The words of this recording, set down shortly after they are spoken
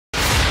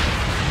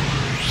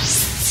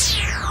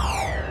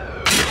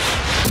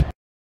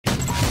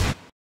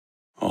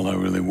All I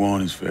really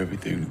want is for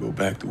everything to go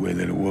back the way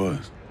that it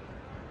was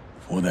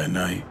before that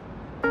night.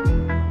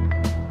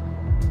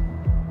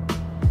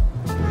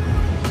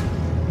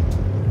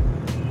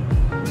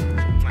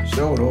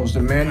 So those the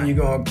men you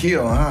gonna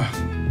kill, huh?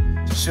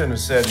 Shouldn't have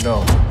said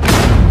no.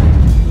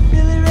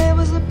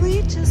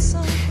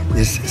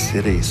 This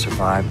city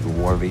survived the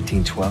War of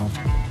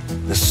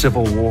 1812, the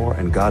Civil War,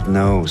 and God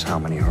knows how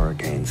many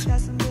hurricanes.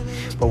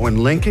 But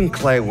when Lincoln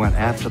Clay went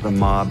after the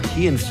mob,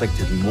 he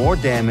inflicted more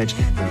damage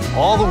than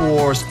all the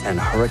wars and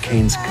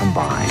hurricanes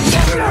combined.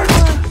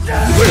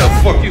 Where the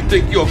fuck you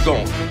think you're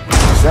going?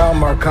 Sal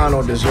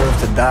Marcano deserves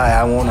to die.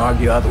 I won't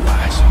argue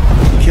otherwise.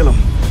 Kill him,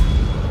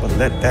 but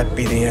let that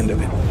be the end of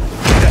it.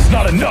 That's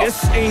not enough.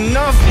 It's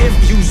enough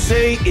if you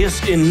say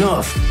it's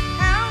enough.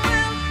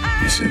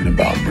 This isn't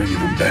about bringing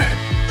them back,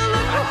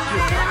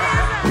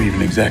 or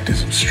even exacting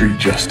some street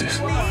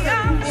justice.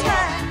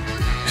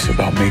 It's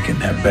about making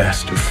that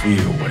bastard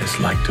feel what it's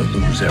like to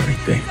lose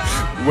everything.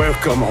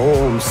 Welcome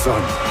home,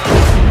 son.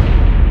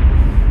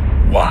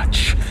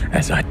 Watch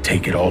as I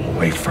take it all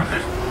away from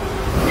him.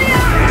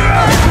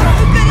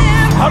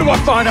 How do I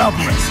find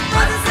Alvarez?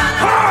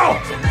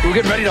 How? We're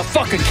getting ready to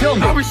fucking kill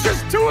me. I was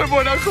just doing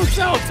what Uncle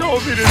Sal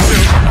told me to do.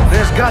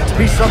 There's got to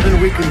be something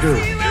we can do.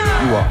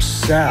 You are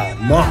Sal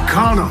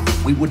Marcano.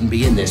 We wouldn't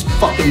be in this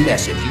fucking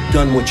mess if you'd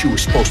done what you were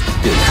supposed to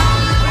do.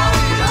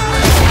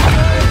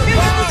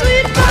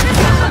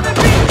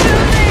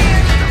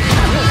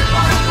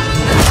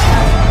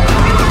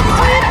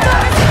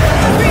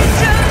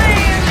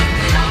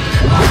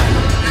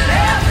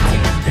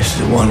 This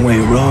is a one-way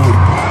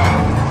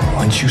road.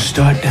 Once you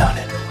start down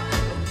it,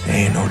 there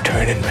ain't no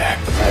turning back.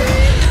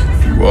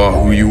 You are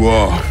who you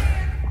are.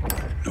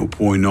 No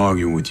point in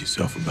arguing with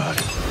yourself about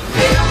it.